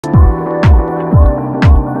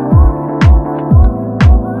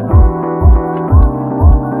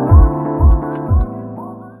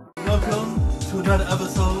another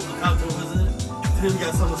episode of Outdoor Visit. Today we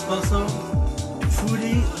got something special.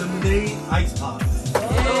 Fruity lemonade ice pop.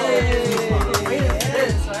 Hey! Wait, it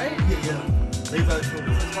is, right? Yeah. They got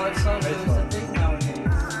Fruity. Hard seltzer is a thing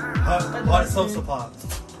nowadays. Hard seltzer pop.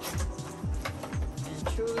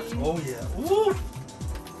 And truly. Oh yeah. Woo!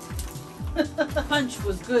 Punch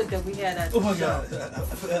was good that we had at Oh my the god.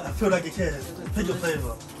 show. I feel like a kid. Pick your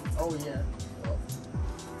flavor. Oh yeah.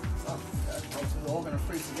 Oh, we're all gonna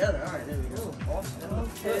freeze together. All right, there we go. Awesome.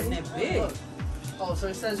 Okay. And they're big. Oh, so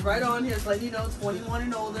it says right on here, it's like, 21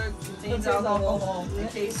 and older, contains alcohol, in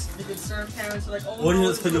case the concerned parents are like, oh, What no,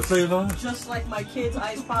 is for your flavor? just like my kids'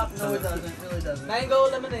 ice pop. No, it doesn't. It really doesn't. Mango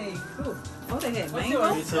lemonade. Ooh. Oh, they had What's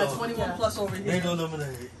mango? yours? Got 21 plus over here. Mango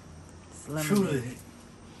lemonade. Lemonade. Truly.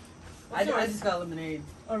 I just got lemonade.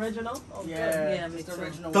 Original? Oh, Yeah, Yeah, me it's the too.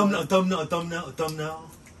 original Thumbnail, one.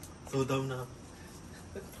 thumbnail. So thumbnail.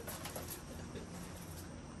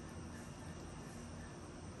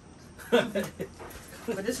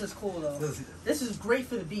 But this is cool though. This is great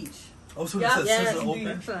for the beach. Oh, so Yeah, it says yes, scissor indeed.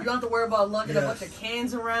 open. You don't have to worry about lugging a Yes. bunch of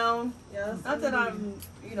cans around. Yes. Not that I'm,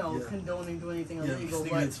 Yeah. condoning doing anything Yeah, illegal,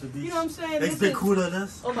 sneaking but into the beach. you know what I'm saying? It's This been is- cooler than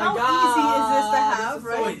this. Oh my How god. easy is this to have, This is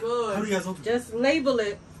right? So How do good. you guys open? Just label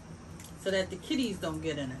it so that the kitties don't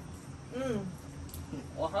get in it. Mm.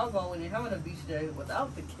 Well, how about when you're having a beach day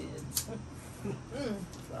without the kids? Mm.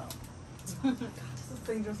 Well, This is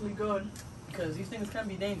dangerously good. because these things can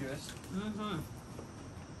be dangerous. Mm-hmm.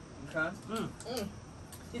 Okay. Mm. Mm.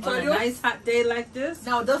 You On tried a yours? nice hot day like this.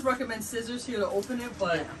 Now it does recommend scissors here to open it,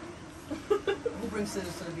 but Yeah. who brings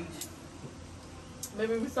scissors to the beach?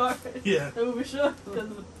 Maybe we start. Yeah. Maybe we should. Because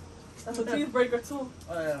that's a teeth breaker too.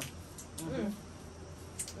 Oh yeah. Mm.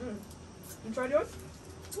 Mm. You tried yours?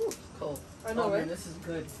 Ooh, cool. I know, Oh, right? man, this is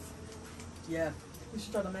good. Yeah. We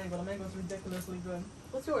should try the mango. The mango is ridiculously good.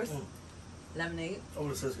 What's yours? Mm. Lemonade. Oh,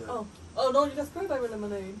 this is good. Oh. Oh no, you got strawberry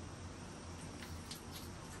lemonade.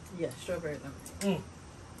 Yeah, strawberry lemonade. Mm.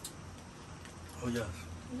 Oh yes.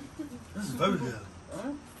 This is very good.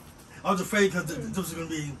 Huh? I was afraid because this was going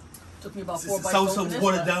to be Took me about 4 bites. so open this,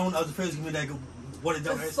 watered but- down. I was afraid it was going to be like watered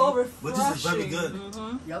down. It's so icing. But this is very refreshing. good.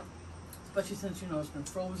 Mm-hmm. Yep. Especially since it's been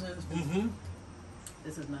frozen. It's been, Mm-hmm.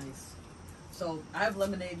 This is nice. So I have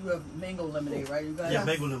lemonade. You have mango lemonade, right? You guys. Yeah,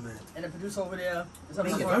 mango lemonade. And the producer over there is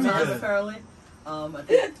having a Very hard time good. apparently. I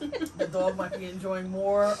think the dog might be enjoying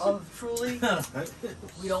more of Truly. Right?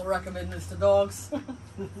 We don't recommend this to dogs.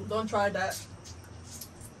 Don't try that.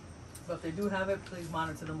 But if they do have it, please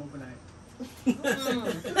monitor them overnight.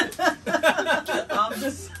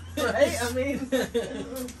 Just right. I mean,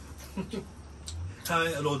 Hi,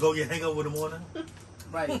 a little doggy hang out with the morning.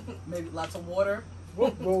 Right. Maybe lots of water.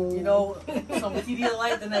 You know, some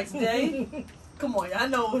Pedialyte the next day. Come on, I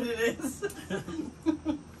know what it is.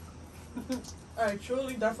 all right.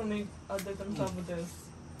 Truly, definitely, I did themselves with this.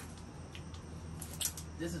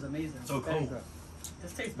 This is amazing. So Very cool. good.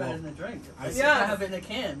 This tastes better than a drink. I see. Yeah. I have it in a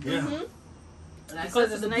can. Yeah. Mhm. And I Because said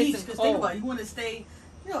to it's the nice beach, and because cold. think about it, you want to stay,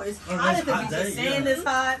 it's Oh, hot nice at the hot beach, day, the sand yeah. is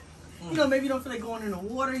hot. Mm. Maybe you don't feel like going in the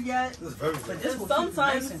water yet. This is very But good. this will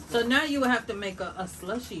Sometimes- keep you nice and So now you would have to make a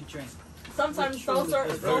slushy drink. Sometimes With Truly. seltzer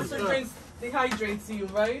It's very seltzer good. drinks dehydrates you,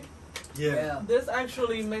 right? Yeah. Yeah. This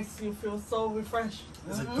actually makes you feel so refreshed.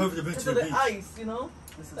 It's a Mhm. perfect to bring Because to of the the beach. ice, you know?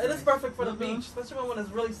 This is It is nice. perfect for the Mhm. beach, especially when it's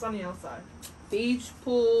really sunny outside. Beach,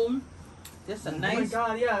 pool. Just a Oh Oh my nice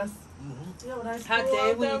god, yes. Mm-hmm. Yeah, when I hot go day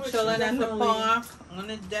out when there you're with chilling you, at the definitely. park, on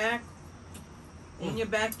the deck, in your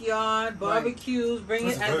backyard, barbecues. Bring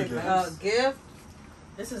This it is as very a good. gift.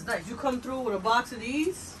 This is nice. You come through with a box of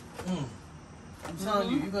these, Mm. I'm telling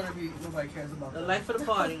you, you're going to be, nobody cares about The that. life of the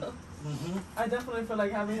party. Mm-hmm. I definitely feel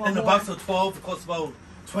like having one And the more. box of 12 it costs about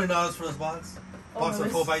 $20 for this box. Oh, Box no,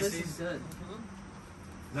 of 12 This is ices. good.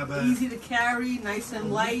 Not bad. Easy to carry, nice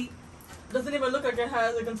and light. Doesn't even look like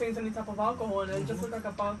it contains any type of alcohol in it. It just looks like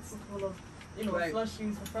a box full of, Right.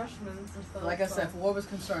 slushies, refreshments and stuff. Like I said, so- for what was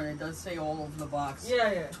concerned, it does say all over the box.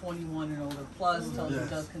 Yeah, yeah. 21 and older plus tells you it Yes.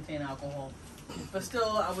 does contain alcohol. But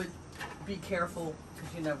still, I would be careful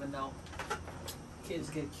because you never know. Kids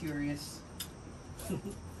get curious.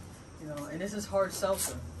 And this is hard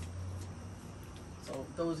seltzer. So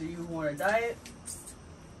those of you who want to diet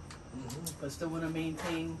Mm-hmm. but still want to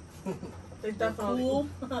maintain They your definitely. cool,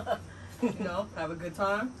 have a good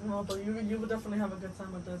time. No, but you would definitely have a good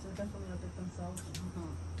time with this. They definitely outdid themselves.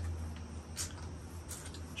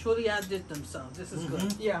 Truly outdid themselves. This is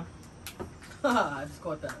good. Yeah. I just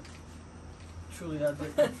caught that. Truly, I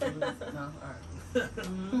did. Truly, no, all right.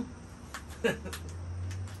 Mhm.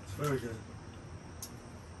 It's very good.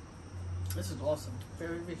 This is awesome.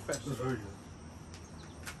 Very It's refreshing. very good.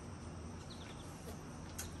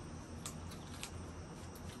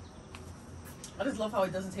 I just love how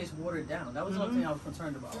it doesn't taste watered down. That was the only thing I was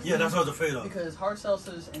concerned about. Yeah, that's what I was afraid of. Because hard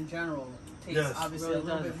seltzers in general taste Yes. obviously Really a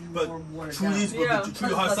little bit But more watered Trudy's, down. Yeah. but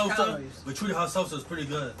Trudy hard Less seltzer, calories. but Trudy hard seltzer is pretty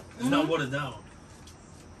good. It's not watered down.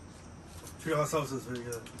 Trudy hard seltzer is very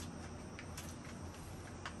good.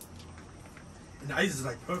 And the ice is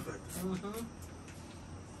like perfect.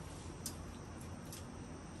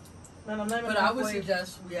 Man, I'm not even But I would halfway.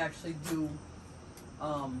 suggest we actually do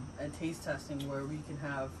a taste testing where we can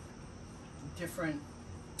have different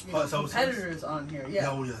Hard seltzers? competitors on here. Yeah.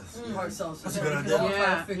 Oh yes. Hard seltzers. That's a So good we idea. can all try to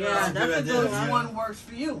Yeah, figure yeah, out That's a good that's a idea, good which one. yeah. one works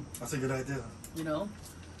for you. That's a good idea. You know?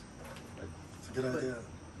 It's a good idea.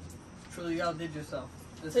 Truly, you outdid yourself.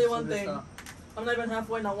 This Tell you is one good thing. stuff. I'm not even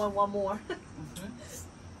halfway, and I want one more.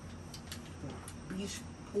 Beach,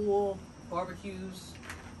 pool, barbecues,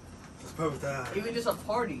 It's perfect. even just a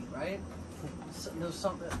party, right?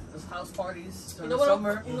 There's house parties during You know the what?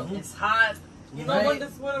 summer. You know- It's hot. You know Right. when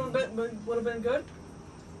this would have been good?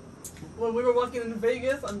 When we were walking in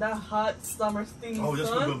Vegas on that hot summer steamy Oh, this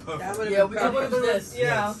would have sun. been perfect. That would've Yeah, been we That could would have use been this.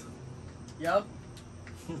 yeah. Yes. Yep.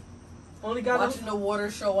 Only got Watching the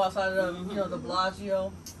water show outside of the the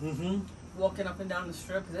Bellagio, Mm-hmm. walking up and down the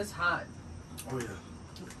strip because it's hot. Oh yeah.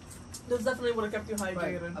 This definitely would have kept you Right.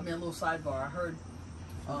 hydrated. I mean, a little sidebar. I heard.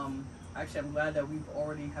 Actually, I'm glad that we've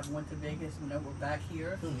already have went to Vegas and that we're back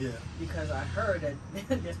here Yeah. because I heard that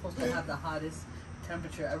they're supposed to have the hottest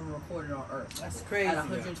temperature ever recorded on Earth That's crazy. at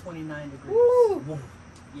 129 degrees. Woo.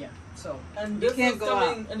 Yeah. So And You this can't is go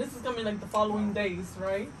coming. And this is coming like the following days,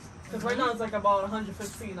 right? Because right now it's like about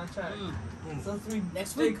 115. I checked. So it's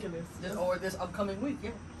Next week. ridiculous. this upcoming week,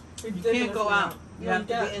 yeah. You can't go out. You No, have you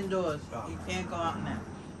to can't. be indoors. Wow. You can't go out now.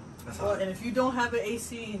 That's Well, hot. and if you don't have an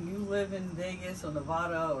AC and you live in Vegas or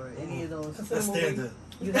Nevada or any of those, That's standard.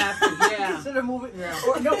 You have to. Yeah. consider moving. Yeah.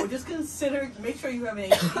 Or no, just consider. Make sure you have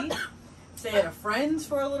an AC. Stay at a friend's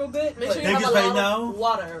for a little bit. Make but- sure you have Vegas a right lot now? of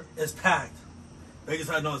water. It's packed. Vegas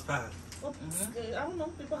right now is packed. Well, I don't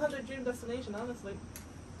know. People have their dream destination, honestly.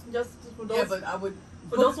 Just for those, Yeah, but I would.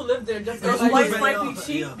 for those who live there, just Those Those flights flights right might be now,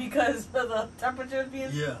 cheap yeah. because of the temperatures being.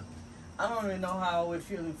 Yeah. I don't even know how I would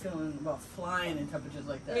feeling about flying in temperatures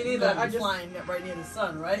like that. Me You neither. gotta be I just- flying right near the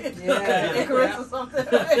sun, right? Yeah. Icarus Yeah. or something.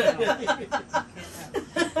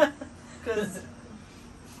 Because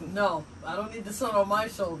no, I don't need the sun on my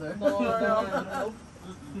shoulder. No.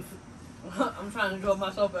 I'm trying to enjoy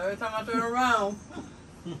myself, but every time I turn around,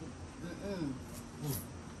 mm-mm.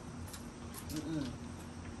 Mm-mm.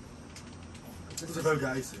 This is very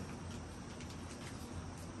icy.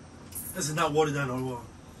 This is not watered down at all.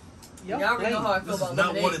 Y'all already know how I feel This is about not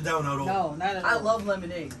lemonade. watered down at all. No, not at all. I love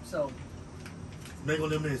lemonade, so Mango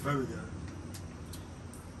lemonade is very good.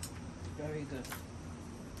 Very good.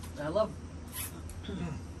 I love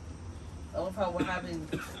how we're having,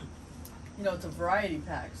 it's a variety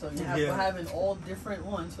pack. So Yeah. we're having all different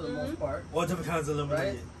ones for the most part. All different kinds of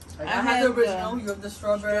lemonade. Like I I have had the original. the You have the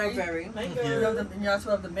strawberry. Strawberry. Mango. Yeah. You have and you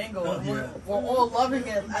also have the mango. Oh, and yeah. we're all loving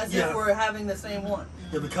it as Yeah. if we're having the same one.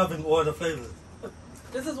 You're becoming all the flavors.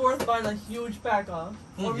 This is worth buying a huge pack of,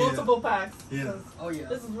 or Yeah. multiple packs. Yeah. 'cause Oh yeah.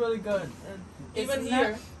 This is really good. And even It's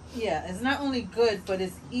here, not- Yeah, it's not only good, but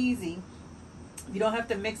it's easy. You don't have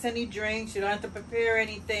to mix any drinks. You don't have to prepare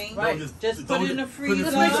anything. Right. No, Just throw put it in the freezer.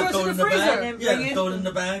 Just make sure it's throw in it the freezer. bag. And Yeah, bring it- throw it in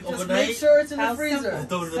the bag Just overnight. make sure it's in the How freezer. simple. And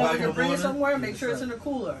throw it in the So bag you in can the bring it morning. somewhere. Make sure it's in the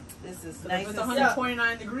cooler. This is So nice if it's and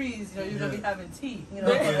 129 degrees, you're gonna be Yeah. having tea. they,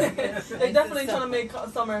 Yeah. they're definitely trying to make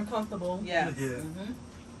summer comfortable. Yeah. Yeah. Mm-hmm.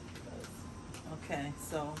 Okay,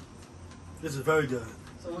 so This is very good.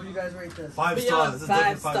 So what do you guys rate this? 5 Beyond stars. This is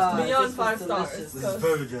definitely 5 5 stars. stars. Beyond This was 5 stars. delicious. This is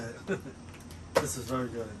very good. This is very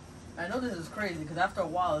good. I know this is crazy because after a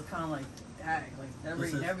while it's kind of like, dang, like they're This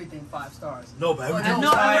rating is- everything 5 stars. No, but Well, everything no,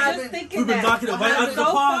 we I I'm tried, just thinking we've been that. knocking it right out of the So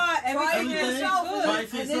park. far, Try it everything Everything. is yourself good. Try it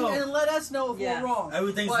for and yourself. then let us know if Yeah. we're wrong.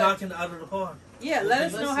 Everything's But- knocking it out of the park. Yeah, let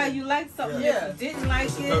us know Listen. how you like something. Yeah. If you didn't like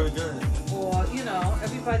This is very it, good. or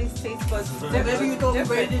everybody's taste buds is Maybe different. Maybe you thought we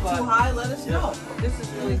rated it but too high, let us know. This is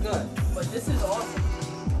really good. But this is awesome.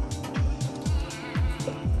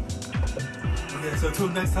 Okay, so till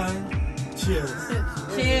next time, cheers.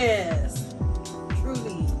 Cheers.